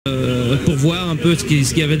pour voir un peu ce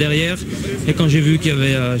qu'il y avait derrière. Et quand j'ai vu qu'il y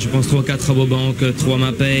avait, je pense, 3 ou 4 Rabobank, 3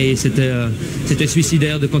 Mapei, c'était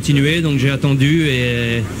suicidaire de continuer, donc j'ai attendu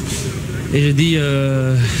et j'ai dit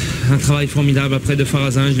un travail formidable après de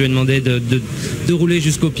Farazin. Je lui ai demandé de rouler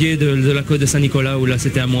jusqu'au pied de la côte de Saint-Nicolas, où là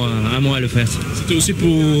c'était à moi à le faire. C'était aussi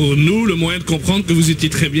pour nous le moyen de comprendre que vous étiez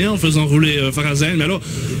très bien en faisant rouler Farazin. Mais alors,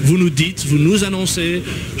 vous nous annoncez,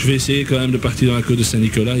 je vais essayer quand même de partir dans la côte de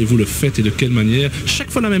Saint-Nicolas, et vous le faites, et de quelle manière? Chaque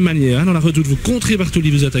fois la même manière, hein, dans la redoute, vous contrez Bartoli,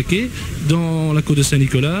 vous attaquez. Dans la côte de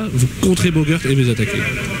Saint-Nicolas, vous contrez Bogert et vous attaquez.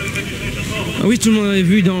 Oui, tout le monde avait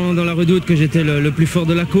vu dans la redoute que j'étais le plus fort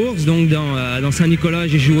de la course. Donc dans Saint-Nicolas,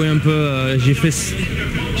 j'ai joué un peu, j'ai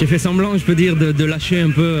fait semblant, je peux dire, de lâcher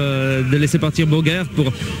un peu, de laisser partir Bogert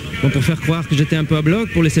pour faire croire que j'étais un peu à bloc,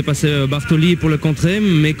 pour laisser passer Bartoli pour le contrer.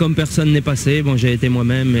 Mais comme personne n'est passé, bon, j'ai été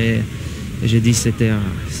moi-même et j'ai dit c'est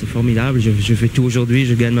formidable, je fais tout aujourd'hui,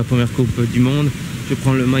 je gagne ma première Coupe du Monde. Je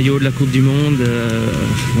prends le maillot de la Coupe du Monde,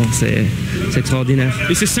 bon, c'est extraordinaire.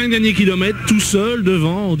 Et ces 5 derniers kilomètres, tout seul,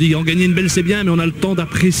 devant, on dit en gagner une belle c'est bien, mais on a le temps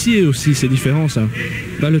d'apprécier aussi, c'est différent ça.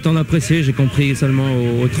 Le temps d'apprécier, j'ai compris seulement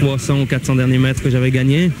aux 300 ou 400 derniers mètres que j'avais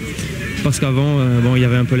gagné. Parce qu'avant, bon, il y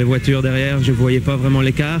avait un peu les voitures derrière, je ne voyais pas vraiment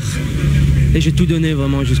l'écart. Et j'ai tout donné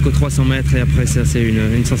vraiment jusqu'aux 300 mètres et après ça c'est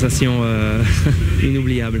une sensation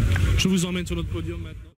inoubliable. Je vous emmène sur notre podium maintenant.